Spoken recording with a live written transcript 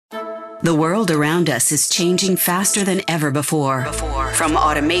The world around us is changing faster than ever before. From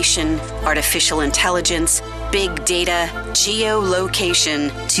automation, artificial intelligence, big data,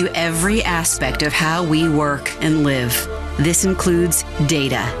 geolocation, to every aspect of how we work and live. This includes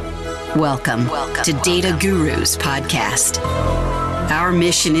data. Welcome to Data Gurus Podcast. Our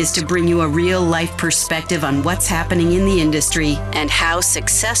mission is to bring you a real-life perspective on what's happening in the industry and how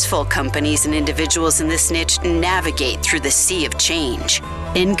successful companies and individuals in this niche navigate through the sea of change.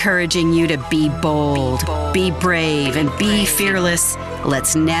 Encouraging you to be bold, be brave, and be fearless.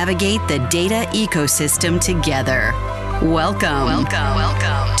 Let's navigate the data ecosystem together. Welcome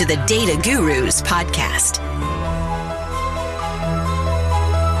to the Data Gurus Podcast.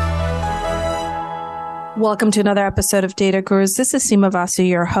 Welcome to another episode of Data Gurus. This is Seema Vasu,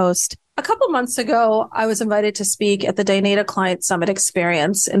 your host. A couple months ago, I was invited to speak at the Dynata Client Summit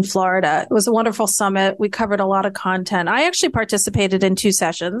Experience in Florida. It was a wonderful summit. We covered a lot of content. I actually participated in 2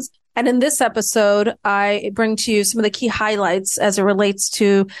 sessions. And in this episode, I bring to you some of the key highlights as it relates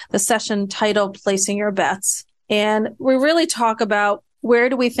to the session titled Placing Your Bets. And we really talk about where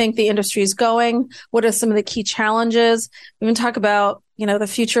do we think the industry is going? What are some of the key challenges? We even talk about the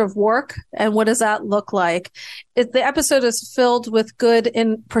future of work and what does that look like? The episode is filled with good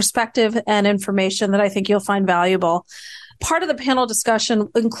perspective and information that I think you'll find valuable. Part of the panel discussion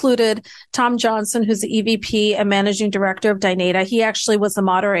included Tom Johnson, who's the EVP and Managing Director of Dynata. He actually was the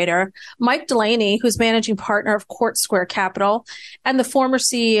moderator. Mike Delaney, who's Managing Partner of Court Square Capital, and the former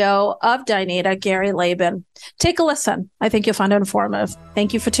CEO of Dynata, Gary Laban. Take a listen. I think you'll find it informative.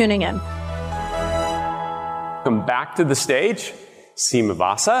 Thank you for tuning in. Welcome back to the stage, Seema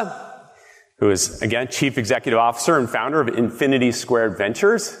Vasu, who is, again, Chief Executive Officer and founder of Infinity Squared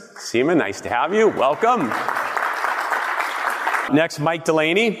Ventures. Seema, nice to have you. Welcome. Next, Mike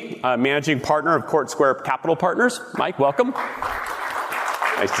Delaney, Managing Partner of Court Square Capital Partners. Mike, welcome.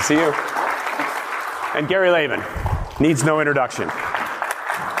 Nice to see you. And Gary Laban, needs no introduction.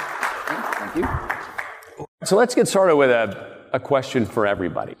 Thank you. So let's get started with a question for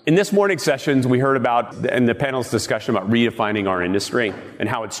everybody. In this morning's sessions, we heard about, in the panel's discussion about redefining our industry and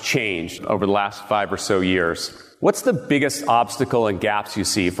how it's changed over the last 5 or so years. What's the biggest obstacle and gaps you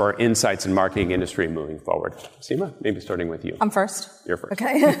see for our insights and marketing industry moving forward? Seema, maybe starting with you. I'm first. You're first.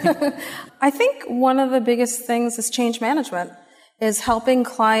 Okay. I think one of the biggest things is change management, is helping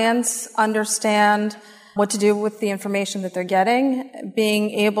clients understand what to do with the information that they're getting,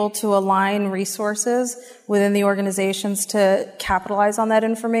 being able to align resources within the organizations to capitalize on that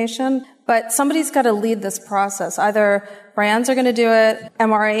information. But somebody's got to lead this process. Either brands are going to do it,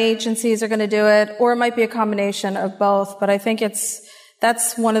 MRA agencies are going to do it, or it might be a combination of both. But I think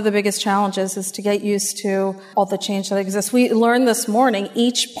that's one of the biggest challenges, is to get used to all the change that exists. We learned this morning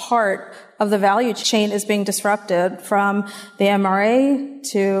each part of the value chain is being disrupted, from the MRA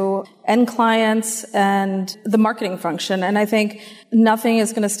to end clients and the marketing function. And I think nothing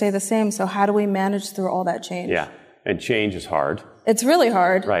is going to stay the same. So how do we manage through all that change? Yeah, and change is hard. It's really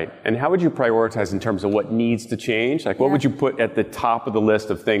hard. Right. And how would you prioritize in terms of what needs to change? Like, what would you put at the top of the list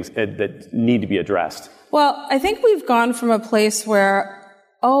of things that need to be addressed? Well, I think we've gone from a place where,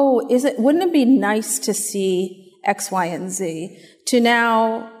 wouldn't it be nice to see X, Y, and Z, to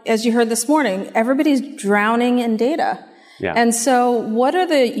now, as you heard this morning, everybody's drowning in data. Yeah. And so what are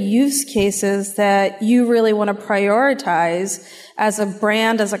the use cases that you really want to prioritize as a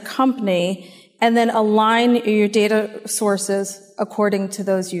brand, as a company, and then align your data sources according to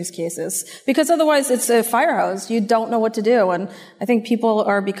those use cases? Because otherwise it's a fire hose. You don't know what to do. And I think people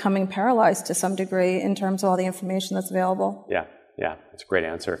are becoming paralyzed to some degree in terms of all the information that's available. Yeah, that's a great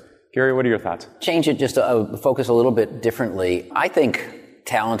answer. Gary, what are your thoughts? Change it just to focus a little bit differently. I think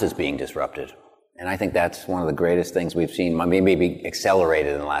talent is being disrupted. And I think that's one of the greatest things we've seen, maybe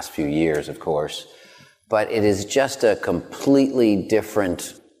accelerated in the last few years, of course. But it is just a completely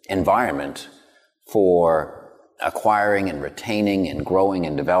different environment for acquiring and retaining and growing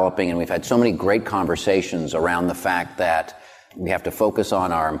and developing. And we've had so many great conversations around the fact that we have to focus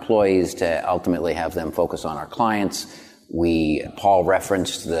on our employees to ultimately have them focus on our clients. Paul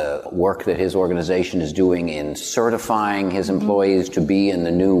referenced the work that his organization is doing in certifying his employees to be in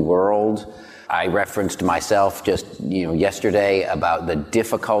the new world. I referenced myself just, yesterday about the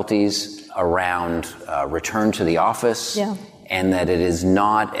difficulties around return to the office. Yeah. And that it is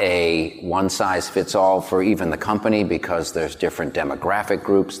not a one-size-fits-all for even the company, because there's different demographic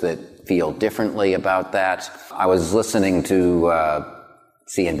groups that feel differently about that. I was listening to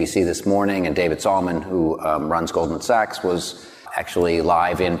CNBC this morning, and David Solomon, who runs Goldman Sachs, was actually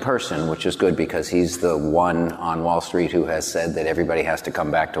live in person, which is good because he's the one on Wall Street who has said that everybody has to come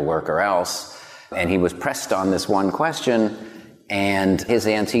back to work or else. And he was pressed on this one question, And his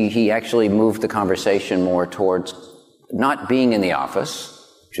answer, he actually moved the conversation more towards not being in the office,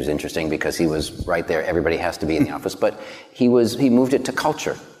 which is interesting because he was right there, everybody has to be in the office, but he moved it to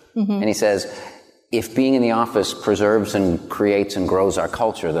culture. And he says, if being in the office preserves and creates and grows our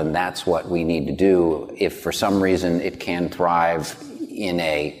culture, then that's what we need to do. If for some reason it can thrive in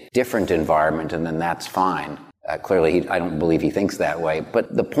a different environment, and then that's fine. Clearly, I don't believe he thinks that way.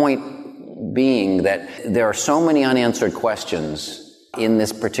 But the point being that there are so many unanswered questions in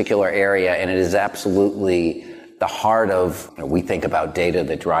this particular area, and it is absolutely the heart of, we think about data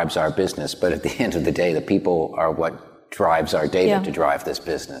that drives our business, but at the end of the day, the people are what drives our data to drive this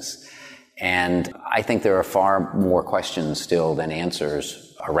business. And I think there are far more questions still than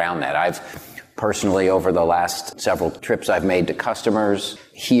answers around that. I've personally, over the last several trips I've made to customers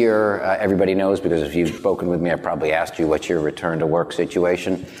here, everybody knows, because if you've spoken with me, I've probably asked you what's your return to work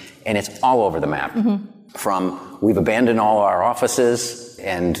situation, and it's all over the map. From we've abandoned all our offices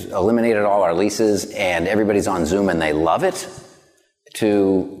and eliminated all our leases, and everybody's on Zoom and they love it,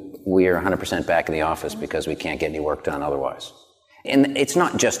 to we are 100% back in the office because we can't get any work done otherwise. And it's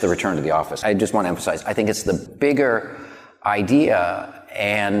not just the return to the office. I just want to emphasize, I think it's the bigger idea,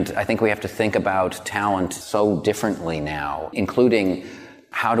 and I think we have to think about talent so differently now, including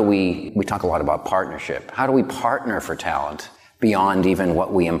how do we talk a lot about partnership. How do we partner for talent beyond even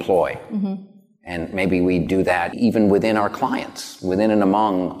what we employ? And maybe we do that even within our clients, within and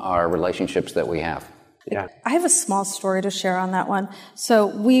among our relationships that we have. Yeah. I have a small story to share on that one. So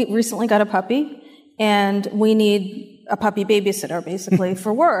we recently got a puppy, and we need a puppy babysitter, basically,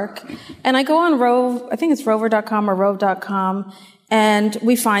 for work. And I go on Rove, I think it's rover.com or rove.com, and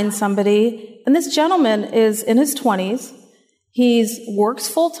we find somebody. And this gentleman is in his 20s. He works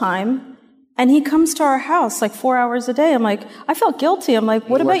full-time. And he comes to our house like 4 hours a day. I'm like, I felt guilty. I'm like,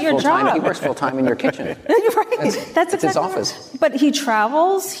 what about your job? He works full-time in your kitchen. Right. That's exactly his office. But he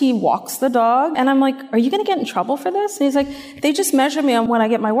travels, he walks the dog. And I'm like, are you going to get in trouble for this? And he's like, they just measure me on when I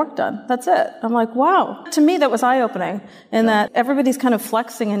get my work done. That's it. I'm like, wow. To me, that was eye-opening in that everybody's kind of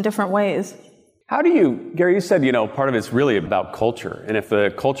flexing in different ways. How do you, Gary, you said, part of it's really about culture. And if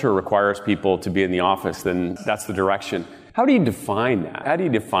the culture requires people to be in the office, then that's the direction. How do you define that? How do you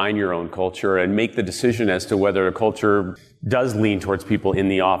define your own culture and make the decision as to whether a culture does lean towards people in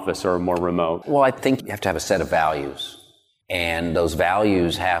the office or more remote? Well, I think you have to have a set of values. And those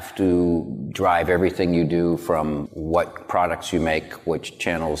values have to drive everything you do, from what products you make, which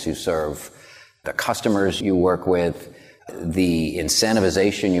channels you serve, the customers you work with, the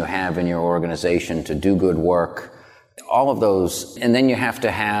incentivization you have in your organization to do good work, all of those. And then you have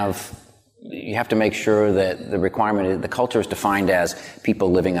to make sure that the culture is defined as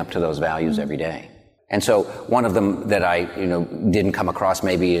people living up to those values every day. And so one of them that I, didn't come across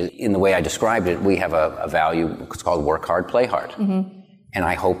maybe in the way I described it, we have a value, it's called work hard, play hard. And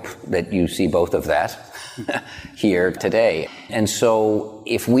I hope that you see both of that here today. And so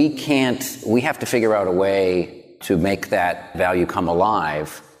if we have to figure out a way to make that value come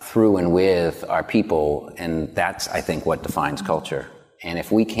alive through and with our people. And that's, I think, what defines culture. And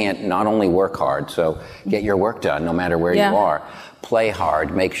if we can't not only work hard, so get your work done no matter where you are, play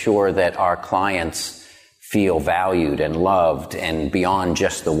hard, make sure that our clients feel valued and loved and beyond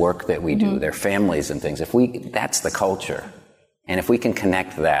just the work that we do, their families and things. That's the culture. And if we can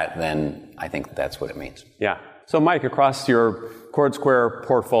connect that, then I think that's what it means. Yeah. So Mike, across your CordSquare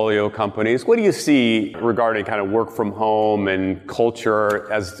portfolio companies, what do you see regarding kind of work from home and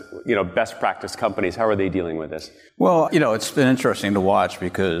culture as, best practice companies? How are they dealing with this? Well, it's been interesting to watch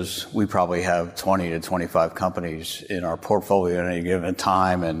because we probably have 20 to 25 companies in our portfolio at any given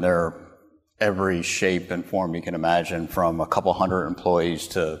time, and they're every shape and form you can imagine, from a couple hundred employees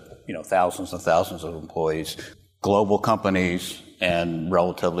to, thousands and thousands of employees, global companies and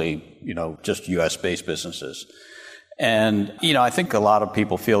relatively, just U.S.-based businesses. And, I think a lot of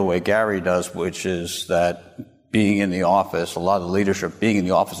people feel the way Gary does, which is that being in the office, a lot of the leadership being in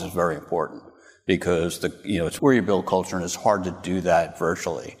the office is very important because it's where you build culture, and it's hard to do that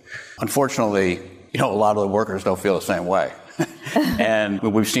virtually. Unfortunately, a lot of the workers don't feel the same way. And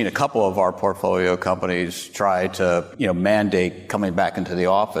we've seen a couple of our portfolio companies try to, mandate coming back into the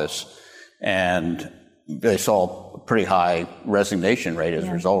office, and they saw a pretty high resignation rate as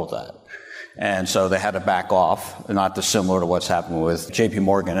a result of that. And so they had to back off, not dissimilar to what's happened with JP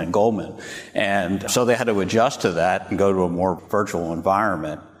Morgan and Goldman. And so they had to adjust to that and go to a more virtual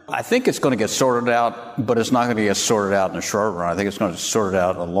environment. I think it's going to get sorted out, but it's not going to get sorted out in the short run. I think it's going to get sorted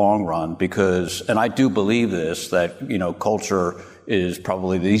out in the long run because, and I do believe this, that, culture is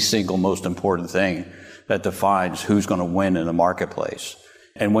probably the single most important thing that defines who's going to win in the marketplace.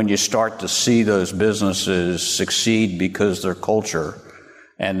 And when you start to see those businesses succeed because their culture,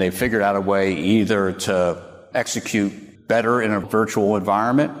 and they figured out a way either to execute better in a virtual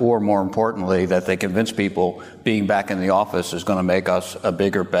environment, or more importantly, that they convince people being back in the office is going to make us a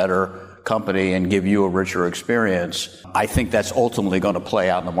bigger, better company and give you a richer experience. I think that's ultimately going to play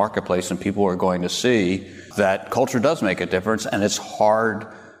out in the marketplace, and people are going to see that culture does make a difference, and it's hard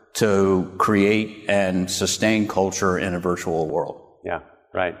to create and sustain culture in a virtual world. Yeah,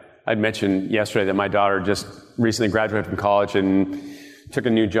 right. I'd mentioned yesterday that my daughter just recently graduated from college and took a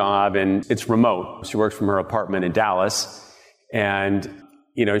new job, and it's remote. She works from her apartment in Dallas, and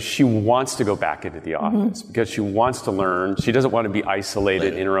she wants to go back into the office because she wants to learn. She doesn't want to be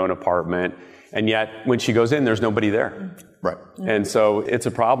isolated in her own apartment, and yet when she goes in, there's nobody there. Right. And so it's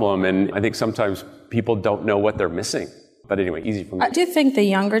a problem, and I think sometimes people don't know what they're missing. But anyway, easy for me. I do think the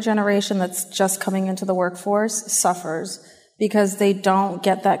younger generation that's just coming into the workforce suffers because they don't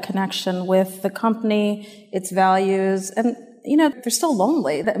get that connection with the company, its values, and they're still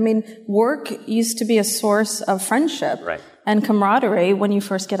lonely. I mean, work used to be a source of friendship and camaraderie when you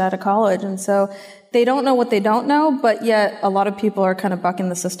first get out of college. And so they don't know what they don't know, but yet a lot of people are kind of bucking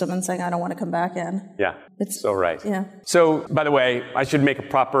the system and saying, I don't want to come back in. Yeah, it's so right. Yeah. So, by the way, I should make a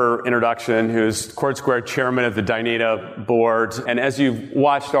proper introduction, who's CoreSquare chairman of the Dynata board. And as you've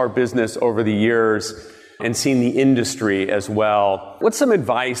watched our business over the years, and seen the industry as well, what's some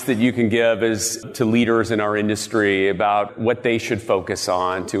advice that you can give to leaders in our industry about what they should focus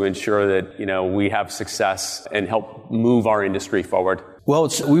on to ensure that we have success and help move our industry forward? Well,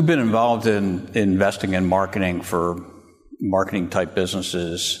 we've been involved in investing in marketing type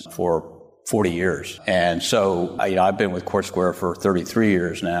businesses for 40 years. And so, I've been with CoreSquare for 33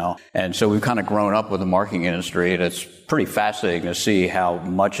 years now. And so we've kind of grown up with the marketing industry, and it's pretty fascinating to see how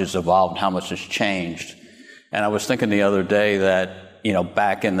much has evolved, how much has changed. And I was thinking the other day that,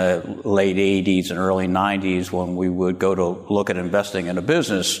 back in the late 80s and early 90s, when we would go to look at investing in a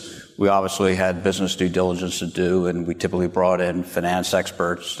business, we obviously had business due diligence to do, and we typically brought in finance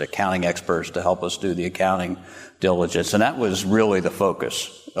experts, accounting experts to help us do the accounting diligence. And that was really the focus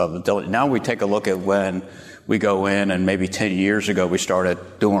of the diligence. Now we take a look at when we go in, and maybe 10 years ago, we started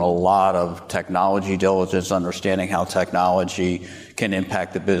doing a lot of technology diligence, understanding how technology can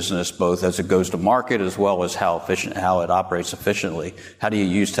impact the business, both as it goes to market as well as how it operates efficiently. How do you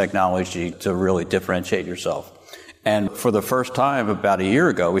use technology to really differentiate yourself? And for the first time, about a year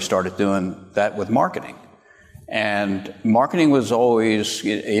ago, we started doing that with marketing. And marketing was always,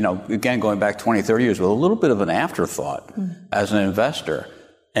 again, going back 20, 30 years, with a little bit of an afterthought as an investor.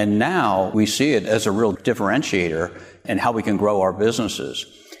 And now we see it as a real differentiator in how we can grow our businesses.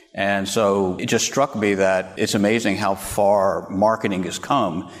 And so it just struck me that it's amazing how far marketing has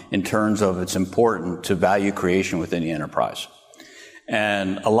come in terms of it's important to value creation within the enterprise.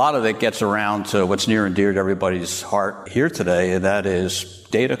 And a lot of it gets around to what's near and dear to everybody's heart here today, and that is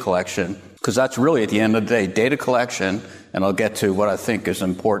data collection. Because that's really, at the end of the day, data collection, and I'll get to what I think is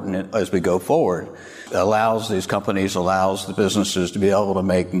important as we go forward, allows the businesses to be able to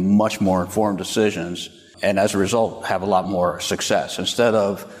make much more informed decisions, and as a result, have a lot more success. Instead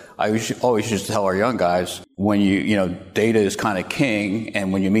of, I always used to tell our young guys, when data is kind of king,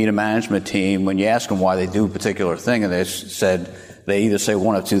 and when you meet a management team, when you ask them why they do a particular thing, and they either say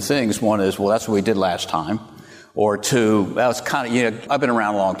one of two things. One is, well, that's what we did last time. Or two, that was kind of, I've been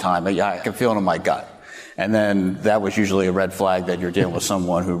around a long time, but I can feel it in my gut. And then that was usually a red flag that you're dealing with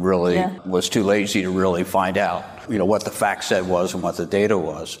someone who really was too lazy to really find out, what the fact said was and what the data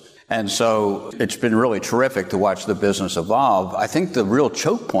was. And so it's been really terrific to watch the business evolve. I think the real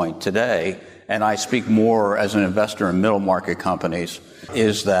choke point today, and I speak more as an investor in middle market companies,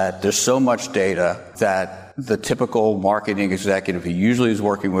 is that there's so much data that the typical marketing executive, who usually is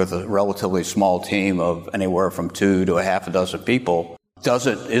working with a relatively small team of anywhere from 2 to a half a dozen people,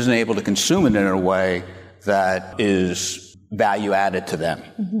 isn't able to consume it in a way that is value added to them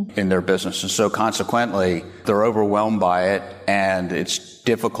in their business. And so consequently, they're overwhelmed by it, and it's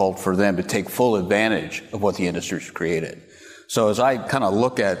difficult for them to take full advantage of what the industry's created. So as I kind of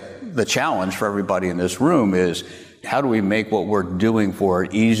look at the challenge for everybody in this room is, how do we make what we're doing for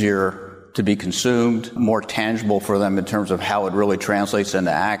it easier to be consumed, more tangible for them in terms of how it really translates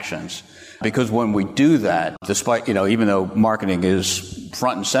into actions? Because when we do that, despite, even though marketing is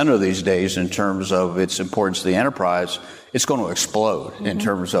front and center these days in terms of its importance to the enterprise, it's going to explode in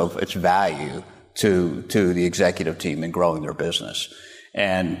terms of its value to the executive team in growing their business.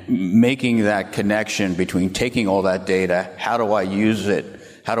 And making that connection between taking all that data, how do I use it,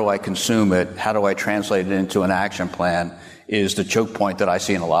 how do I consume it, how do I translate it into an action plan, is the choke point that I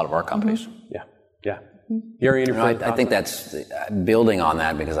see in a lot of our companies. Yeah. Gary, I think that's building on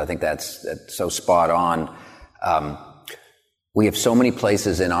that, because I think that's so spot on. We have so many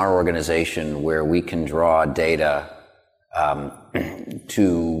places in our organization where we can draw data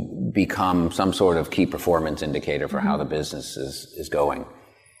to become some sort of key performance indicator for how the business is going.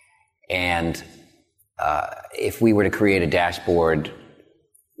 And if we were to create a dashboard,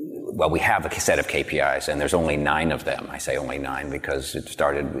 well, we have a set of KPIs, and there's only 9 of them. I say only 9 because it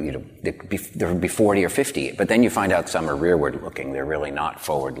started, there would be 40 or 50, but then you find out some are rearward looking. They're really not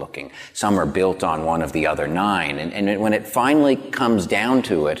forward looking. Some are built on one of the other 9. And when it finally comes down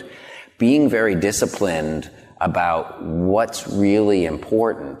to it, being very disciplined about what's really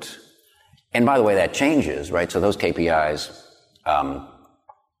important. And by the way, that changes, right? So those KPIs,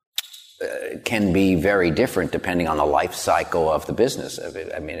 can be very different depending on the life cycle of the business of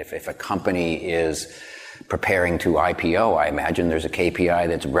it. I mean, if a company is preparing to IPO, I imagine there's a KPI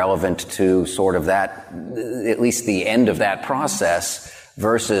that's relevant to sort of that, at least the end of that process,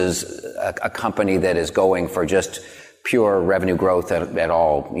 versus a company that is going for just pure revenue growth at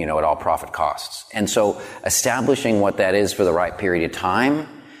all profit costs. And so establishing what that is for the right period of time,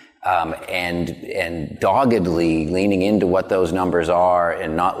 and doggedly leaning into what those numbers are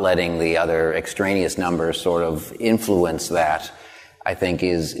and not letting the other extraneous numbers sort of influence that, I think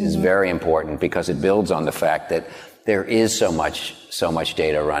is very important, because it builds on the fact that there is so much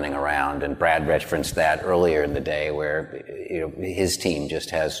data running around. And Brad referenced that earlier in the day, where his team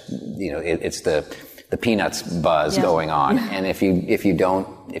just has it's the peanuts buzz going on. And if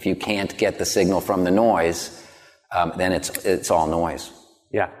you can't get the signal from the noise, then it's all noise.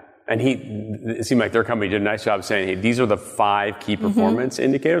 Yeah. And it seemed like their company did a nice job of saying, hey, these are the 5 key performance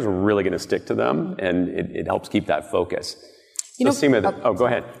indicators. We're really going to stick to them. And it helps keep that focus. Go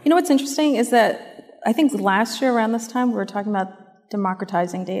ahead. What's interesting is that I think last year around this time, we were talking about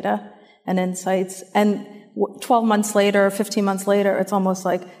democratizing data and insights. And 12 months later, 15 months later, it's almost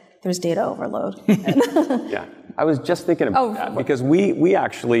like there's data overload. Yeah. I was just thinking about that, because we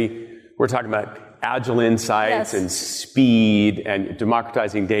actually were talking about agile insights and speed and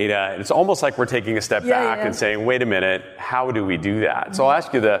democratizing data. And it's almost like we're taking a step back and saying, wait a minute, how do we do that? So I'll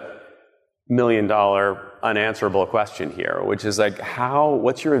ask you the $1 million unanswerable question here, which is like,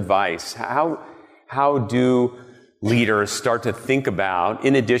 what's your advice? How do leaders start to think about,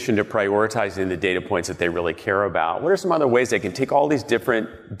 in addition to prioritizing the data points that they really care about, what are some other ways they can take all these different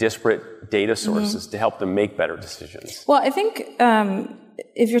disparate data sources to help them make better decisions? Well, I think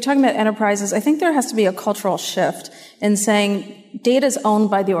if you're talking about enterprises, I think there has to be a cultural shift in saying data is owned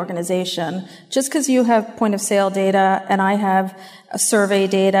by the organization. Just because you have point of sale data and I have survey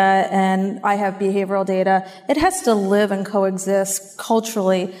data and I have behavioral data, it has to live and coexist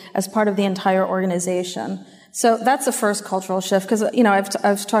culturally as part of the entire organization. So that's the first cultural shift, because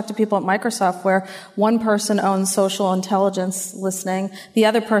I've talked to people at Microsoft where one person owns social intelligence listening, the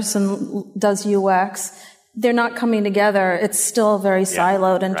other person does UX. They're not coming together. It's still very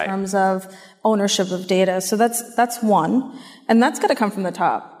siloed in terms of ownership of data. So that's one, and that's got to come from the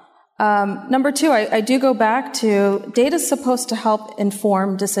top. Number 2, I do go back to data's supposed to help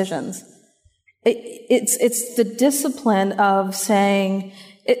inform decisions. It's the discipline of saying,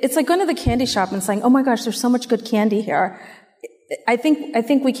 it's like going to the candy shop and saying, oh my gosh, there's so much good candy here. I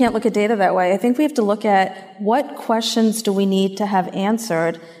think we can't look at data that way. I think we have to look at what questions do we need to have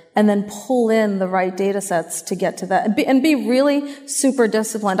answered, and then pull in the right data sets to get to that, and be really super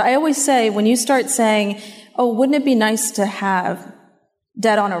disciplined. I always say, when you start saying, oh, wouldn't it be nice to have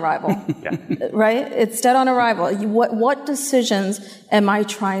dead on arrival, right? It's dead on arrival. What decisions am I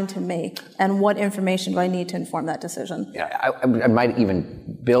trying to make, and what information do I need to inform that decision? Yeah, I might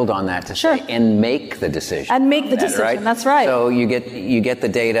even build on that to say, and make the decision. And make the decision, right? That's right. So you get the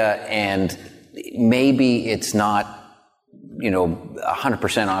data, and maybe it's not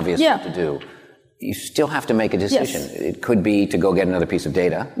 100% obvious what to do. You still have to make a decision. Yes. It could be to go get another piece of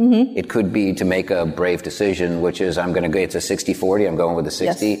data. Mm-hmm. It could be to make a brave decision, which is it's a 60-40, I'm going with the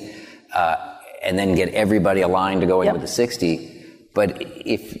 60, and then get everybody aligned to go in with the 60. But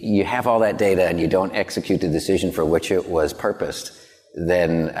if you have all that data and you don't execute the decision for which it was purposed,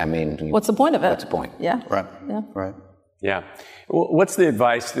 then, what's the point of it? What's the point? Yeah. Right. Yeah. Right. Yeah. What's the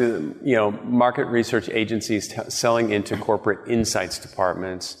advice to, market research agencies selling into corporate insights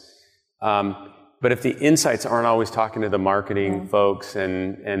departments? But if the insights aren't always talking to the marketing folks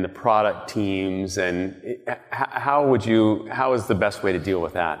and the product teams, and how is the best way to deal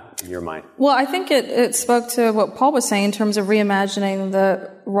with that in your mind? Well, I think it spoke to what Paul was saying in terms of reimagining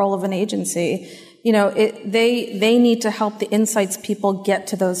the role of an agency. They need to help the insights people get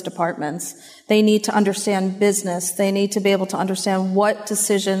to those departments. They need to understand business. They need to be able to understand what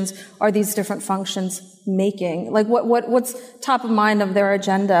decisions are these different functions making? Like what's top of mind of their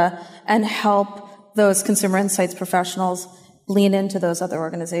agenda, and help those consumer insights professionals lean into those other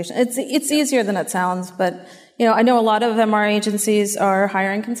organizations? It's easier than it sounds, but I know a lot of MR agencies are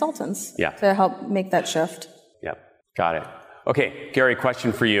hiring consultants to help make that shift. Yeah, got it. Okay, Gary,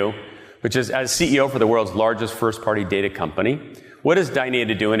 question for you, which is, as CEO for the world's largest first-party data company, what is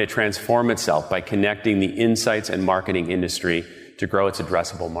Dynata doing to transform itself by connecting the insights and marketing industry to grow its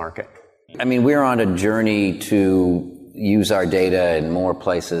addressable market? I mean, we're on a journey to use our data in more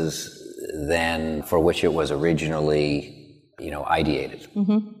places than for which it was originally, ideated.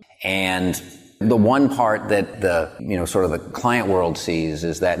 Mm-hmm. And the one part that the, sort of the client world sees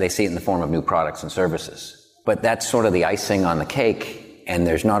is that they see it in the form of new products and services. But that's sort of the icing on the cake, and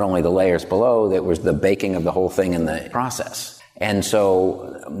there's not only the layers below, that was the baking of the whole thing in the process. And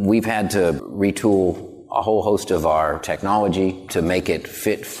so we've had to retool a whole host of our technology to make it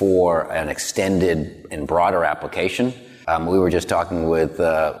fit for an extended and broader application. We were just talking with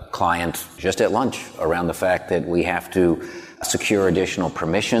a client just at lunch around the fact that we have to secure additional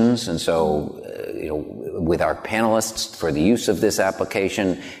permissions, and so with our panelists for the use of this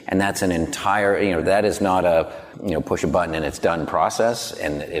application, and that's an entire, that is not a, push a button and it's done process,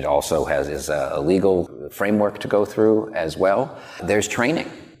 and it also is a legal framework to go through as well. There's training.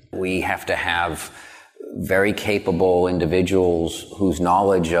 We have to have very capable individuals whose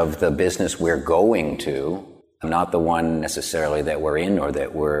knowledge of the business we're going to, not the one necessarily that we're in or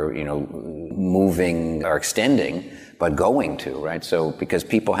that we're, moving or extending, but going to, right? So, because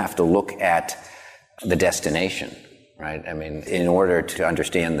people have to look at the destination, right? I mean, in order to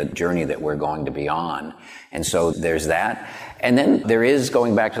understand the journey that we're going to be on. And so there's that. And then there is,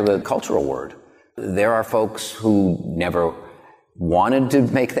 going back to the cultural word, there are folks who never wanted to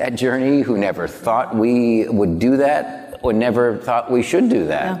make that journey, who never thought we would do that, or never thought we should do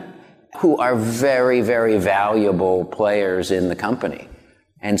that, who are very, very valuable players in the company.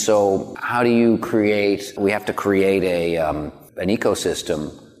 And so how do you we have to create an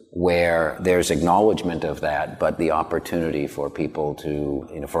ecosystem where there's acknowledgement of that, but the opportunity for people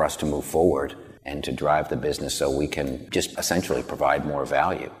to, for us to move forward and to drive the business so we can just essentially provide more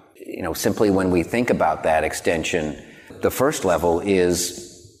value. Simply when we think about that extension, the first level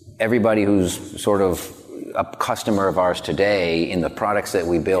is everybody who's sort of a customer of ours today, in the products that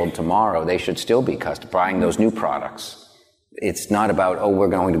we build tomorrow, they should still be buying those new products. It's not about, we're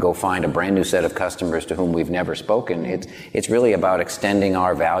going to go find a brand new set of customers to whom we've never spoken. It's really about extending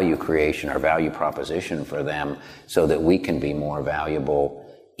our value creation, our value proposition for them, so that we can be more valuable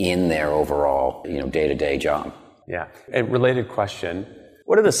in their overall, day-to-day job. Yeah. A related question.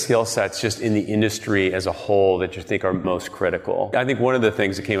 What are the skill sets just in the industry as a whole that you think are most critical? I think one of the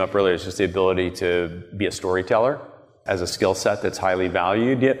things that came up earlier is just the ability to be a storyteller as a skill set that's highly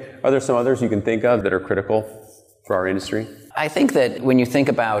valued. Are there some others you can think of that are critical for our industry? I think that when you think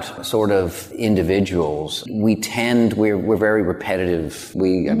about sort of individuals, we're very repetitive.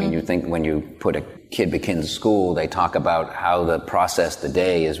 I mean, you think when you put a kid begins school, they talk about how the process the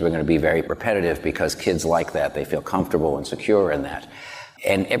day is, we're going to be very repetitive because kids like that. They feel comfortable and secure in that.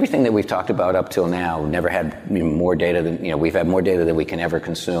 And everything that we've talked about up till now never had more data than, we've had more data than we can ever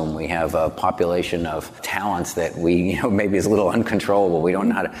consume. We have a population of talents that we, maybe is a little uncontrollable. We don't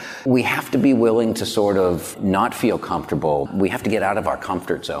know how to, we have to be willing to sort of not feel comfortable. We have to get out of our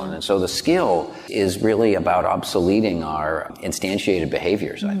comfort zone. And so the skill is really about obsoleting our instantiated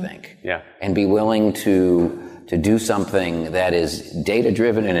behaviors, I think. Yeah. And be willing to do something that is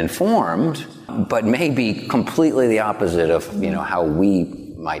data-driven and informed, but may be completely the opposite of, how we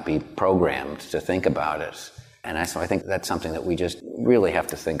might be programmed to think about it. And so I think that's something that we just really have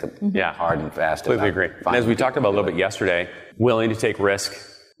to think hard and fast about. Completely agree. And as we talked about a little bit yesterday, willing to take risk,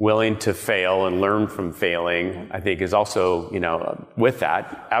 willing to fail and learn from failing, I think is also, with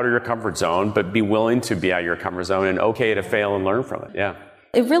that, out of your comfort zone, but be willing to be out of your comfort zone and okay to fail and learn from it. Yeah.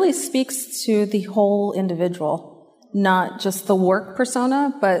 It really speaks to the whole individual, not just the work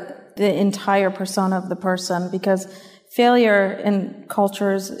persona, but the entire persona of the person, because failure in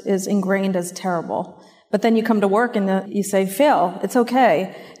cultures is ingrained as terrible. But then you come to work and you say, fail, it's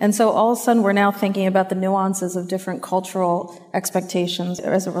okay. And so all of a sudden we're now thinking about the nuances of different cultural expectations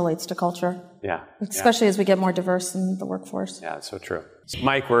as it relates to culture. Yeah. Especially as we get more diverse in the workforce. Yeah, that's so true.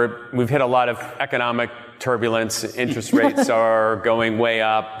 Mike, we've hit a lot of economic turbulence. Interest rates are going way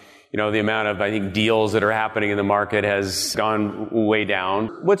up. The amount of, I think, deals that are happening in the market has gone way down.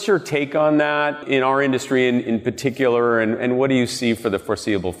 What's your take on that in our industry in particular, and what do you see for the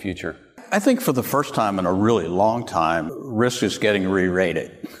foreseeable future? I think for the first time in a really long time, risk is getting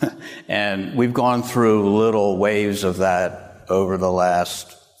re-rated. And we've gone through little waves of that over the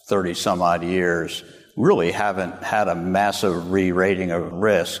last 30 some odd years, really haven't had a massive re-rating of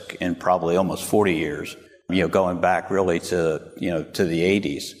risk in probably almost 40 years, going back really to the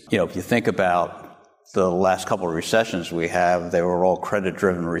 80s. If you think about the last couple of recessions we have, they were all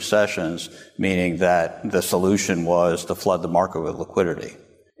credit-driven recessions, meaning that the solution was to flood the market with liquidity.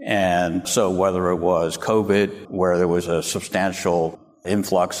 And so whether it was COVID, where there was a substantial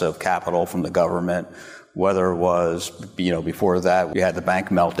influx of capital from the government, whether it was, before that, we had the bank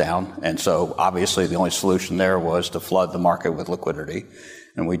meltdown. And so obviously the only solution there was to flood the market with liquidity.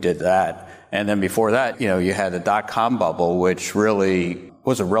 And we did that. And then before that, you had the dot-com bubble, which really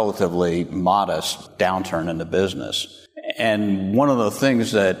was a relatively modest downturn in the business. And one of the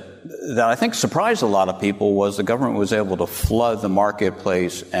things that I think surprised a lot of people was the government was able to flood the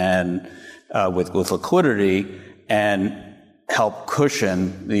marketplace and with liquidity and help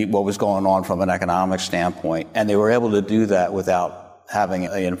cushion what was going on from an economic standpoint. And they were able to do that without having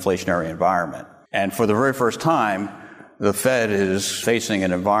an inflationary environment. And for the very first time, the Fed is facing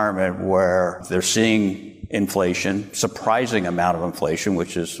an environment where they're seeing inflation, surprising amount of inflation,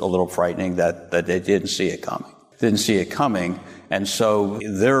 which is a little frightening that they didn't see it coming. And so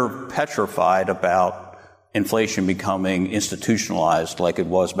they're petrified about inflation becoming institutionalized like it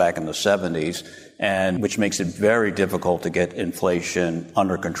was back in the 70s, and which makes it very difficult to get inflation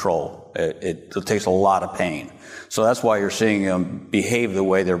under control. It takes a lot of pain. So that's why you're seeing them behave the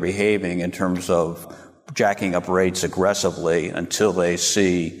way they're behaving in terms of jacking up rates aggressively until they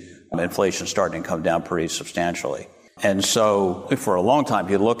see inflation starting to come down pretty substantially. And so for a long time,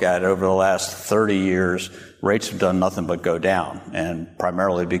 if you look at it over the last 30 years, rates have done nothing but go down, and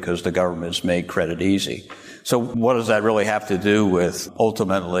primarily because the government's made credit easy. So what does that really have to do with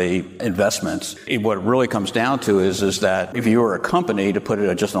ultimately investments? What it really comes down to is that if you were a company, to put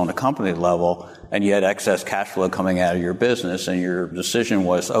it just on a company level, and you had excess cash flow coming out of your business, and your decision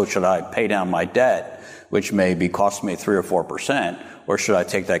was, should I pay down my debt, which may be costing me 3 or 4%, or should I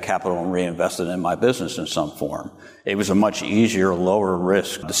take that capital and reinvest it in my business in some form? It was a much easier, lower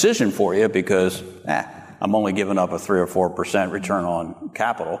risk decision for you because, I'm only giving up a 3 or 4% return on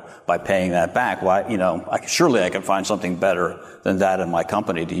capital by paying that back. Why, surely I can find something better than that in my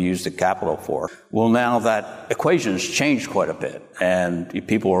company to use the capital for. Well, now that equation has changed quite a bit, and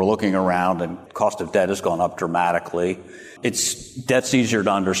people are looking around, and cost of debt has gone up dramatically. Debt's easier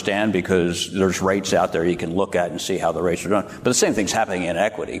to understand because there's rates out there you can look at and see how the rates are doing. But the same thing's happening in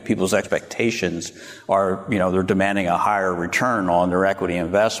equity. People's expectations are, they're demanding a higher return on their equity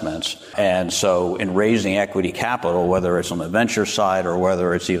investments. And so in raising equity capital, whether it's on the venture side or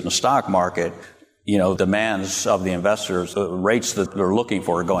whether it's even the stock market, demands of the investors, the rates that they're looking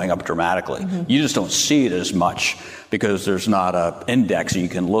for are going up dramatically. Mm-hmm. You just don't see it as much because there's not an index you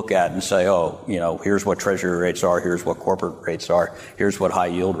can look at and say, here's what treasury rates are, here's what corporate rates are, here's what high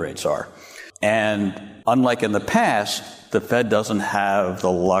yield rates are. And unlike in the past, the Fed doesn't have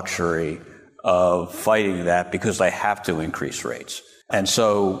the luxury of fighting that because they have to increase rates. And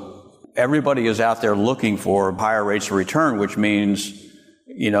so everybody is out there looking for higher rates of return, which means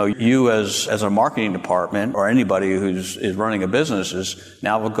you as a marketing department or anybody is running a business is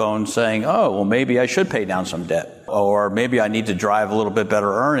now going saying, maybe I should pay down some debt, or maybe I need to drive a little bit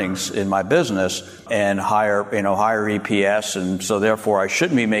better earnings in my business and higher EPS, and so therefore I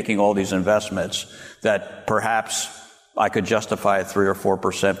shouldn't be making all these investments that perhaps I could justify at 3 or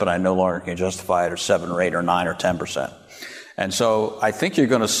 4%, but I no longer can justify it at 7 or 8 or 9 or 10%. And so I think you're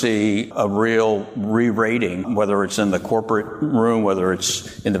going to see a real re-rating, whether it's in the corporate room, whether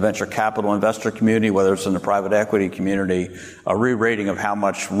it's in the venture capital investor community, whether it's in the private equity community, a re-rating of how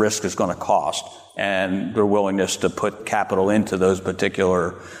much risk is going to cost and their willingness to put capital into those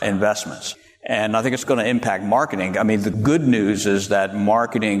particular investments. And I think it's going to impact marketing. I mean, the good news is that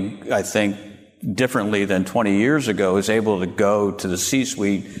marketing, I think, differently than 20 years ago, is able to go to the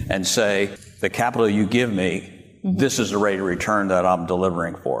C-suite and say, the capital you give me, this is the rate of return that I'm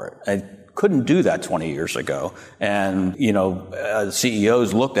delivering for it. I couldn't do that 20 years ago. And,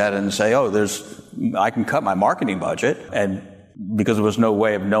 CEOs looked at it and say, I can cut my marketing budget. And because there was no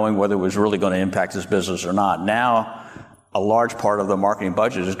way of knowing whether it was really going to impact this business or not. Now, a large part of the marketing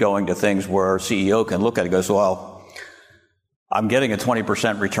budget is going to things where a CEO can look at it and goes, well, I'm getting a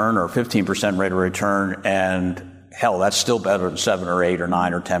 20% return or a 15% rate of return. And hell, that's still better than 7 or 8 or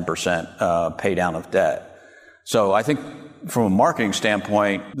 9 or 10% pay down of debt. So I think from a marketing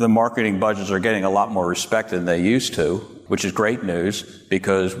standpoint, the marketing budgets are getting a lot more respect than they used to, which is great news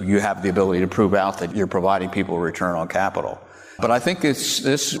because you have the ability to prove out that you're providing people a return on capital. But I think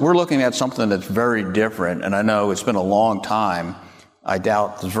we're looking at something that's very different. And I know it's been a long time. I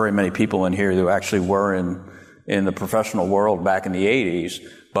doubt there's very many people in here who actually were in the professional world back in the 80s.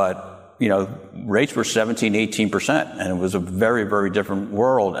 But, rates were 17, 18%, and it was a very, very different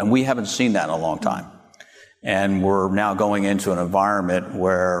world, and we haven't seen that in a long time. And we're now going into an environment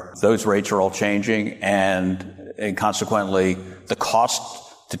where those rates are all changing, and consequently, the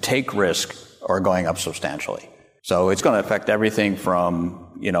cost to take risk are going up substantially. So it's going to affect everything from,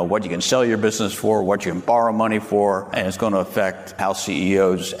 what you can sell your business for, what you can borrow money for, and it's going to affect how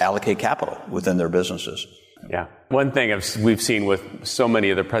CEOs allocate capital within their businesses. Yeah. One thing we've seen with so many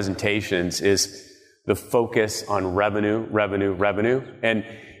of the presentations is the focus on revenue. And,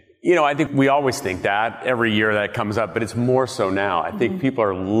 I think we always think that every year that comes up, but it's more so now. I think people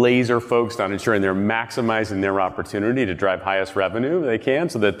are laser focused on ensuring they're maximizing their opportunity to drive highest revenue they can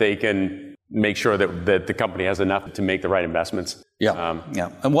so that they can make sure that the company has enough to make the right investments. Yeah.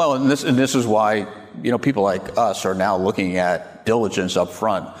 And this is why, people like us are now looking at diligence up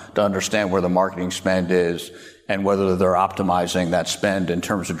front to understand where the marketing spend is and whether they're optimizing that spend in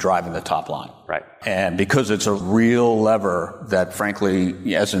terms of driving the top line. Right. And because it's a real lever that,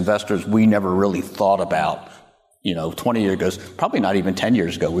 frankly, as investors, we never really thought about, 20 years ago, probably not even 10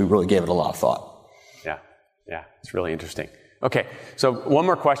 years ago, we really gave it a lot of thought. Yeah. It's really interesting. Okay, so one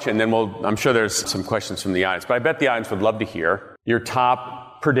more question, then I'm sure there's some questions from the audience, but I bet the audience would love to hear your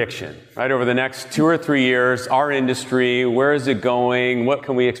top prediction, right? Over the next 2 or 3 years, our industry, where is it going? What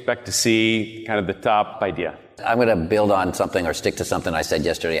can we expect to see? Kind of the top idea. I'm going to build on something or stick to something I said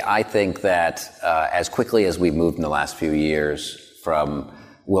yesterday. I think that as quickly as we've moved in the last few years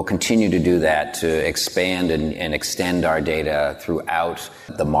we'll continue to do that to expand and extend our data throughout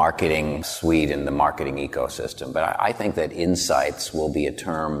the marketing suite and the marketing ecosystem. But I think that insights will be a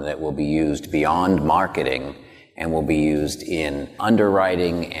term that will be used beyond marketing and will be used in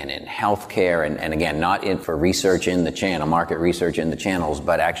underwriting and in healthcare and again, not for research in the channel, market research in the channels,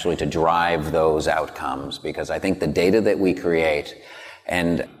 but actually to drive those outcomes. Because I think the data that we create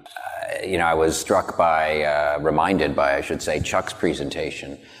and I was struck by, reminded by, I should say, Chuck's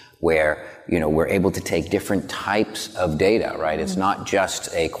presentation, where, we're able to take different types of data, right? It's not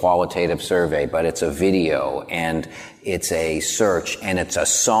just a qualitative survey, but it's a video and it's a search and it's a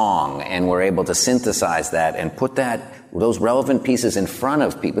song, and we're able to synthesize that and put those relevant pieces in front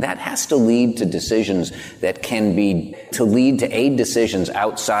of people. That has to lead to decisions that can lead to aid decisions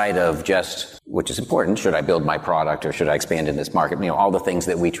outside of just, which is important, should I build my product or should I expand in this market? All the things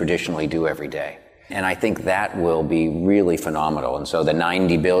that we traditionally do every day. And I think that will be really phenomenal. And so the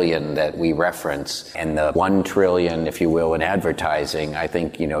 90 billion that we reference and the 1 trillion, if you will, in advertising, I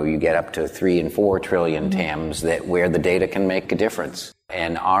think, you get up to 3 and 4 trillion TAMs where the data can make a difference.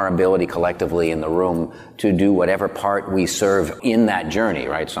 And our ability collectively in the room to do whatever part we serve in that journey,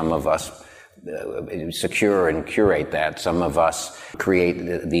 right? Some of us secure and curate that. Some of us create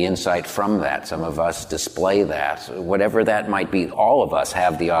the insight from that. Some of us display that. Whatever that might be, all of us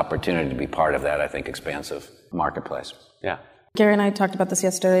have the opportunity to be part of that, I think, expansive marketplace. Yeah. Gary and I talked about this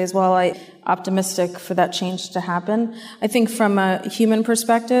yesterday as well. I'm optimistic for that change to happen. I think from a human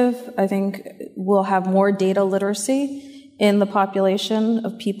perspective, I think we'll have more data literacy in the population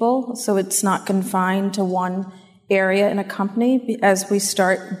of people, so it's not confined to one area in a company as we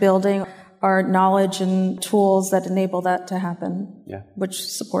start building our knowledge and tools that enable that to happen, which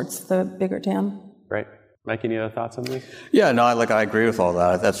supports the bigger TAM. Right. Mike, any other thoughts on this? Yeah, no, I agree with all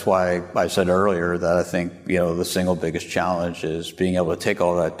that. That's why I said earlier that I think, the single biggest challenge is being able to take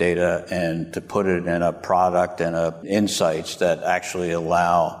all that data and to put it in a product and insights that actually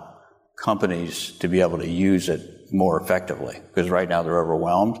allow companies to be able to use it more effectively. Because right now they're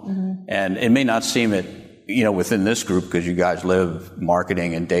overwhelmed. And it may not seem it, within this group, because you guys live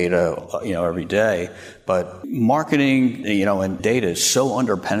marketing and data, every day. But marketing, and data is so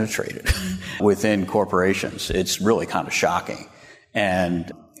underpenetrated within corporations. It's really kind of shocking.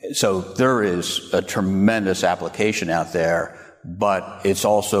 And so there is a tremendous application out there, but it's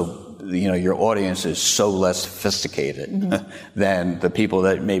also, your audience is so less sophisticated than the people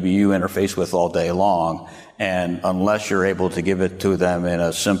that maybe you interface with all day long. And unless you're able to give it to them in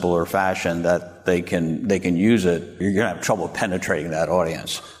a simpler fashion that they can use it, you're going to have trouble penetrating that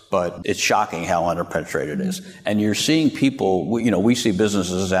audience. But it's shocking how underpenetrated it is. And you're seeing people, we see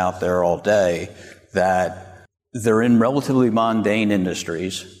businesses out there all day that they're in relatively mundane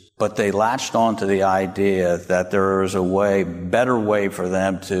industries, but they latched on to the idea that there is a better way for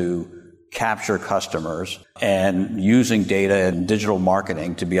them to capture customers, and using data and digital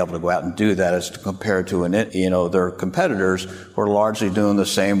marketing to be able to go out and do that as compared to their competitors who are largely doing the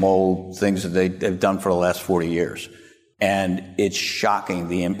same old things that they've done for the last 40 years. And it's shocking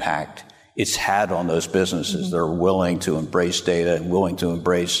the impact it's had on those businesses. They're willing to embrace data and willing to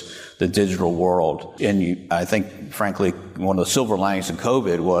embrace the digital world. And I think, frankly, one of the silver linings in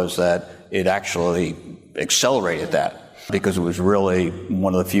COVID was that it actually accelerated that, because it was really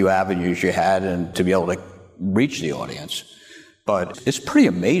one of the few avenues you had and to be able to reach the audience. But it's pretty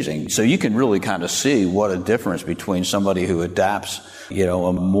amazing. So you can really kind of see what a difference between somebody who adapts,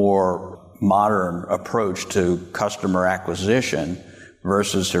 a more modern approach to customer acquisition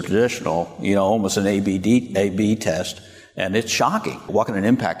versus traditional, almost an A/B test. And it's shocking what kind of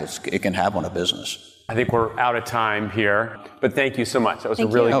impact it can have on a business. I think we're out of time here, but thank you so much. That was a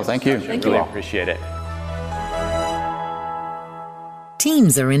really good thank you. discussion. Really appreciate it.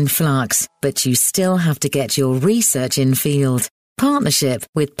 Teams are in flux, but you still have to get your research in field. Partnership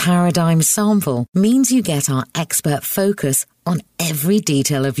with Paradigm Sample means you get our expert focus on every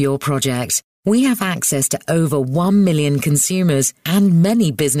detail of your project. We have access to over 1 million consumers and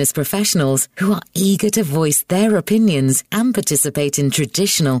many business professionals who are eager to voice their opinions and participate in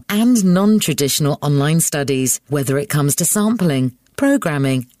traditional and non-traditional online studies, whether it comes to sampling,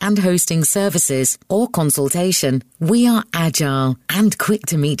 programming and hosting services or consultation. We are agile and quick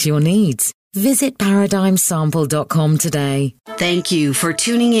to meet your needs. Visit ParadigmSample.com today. Thank you for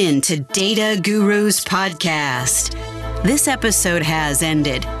tuning in to Data Gurus Podcast. This episode has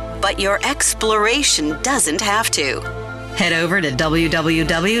ended, but your exploration doesn't have to. Head over to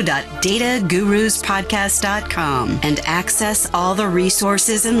www.dataguruspodcast.com and access all the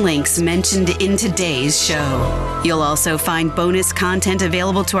resources and links mentioned in today's show. You'll also find bonus content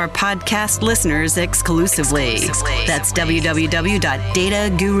available to our podcast listeners exclusively. That's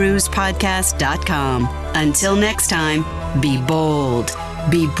www.dataguruspodcast.com. Until next time, be bold,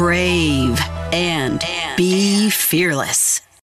 be brave, and be fearless.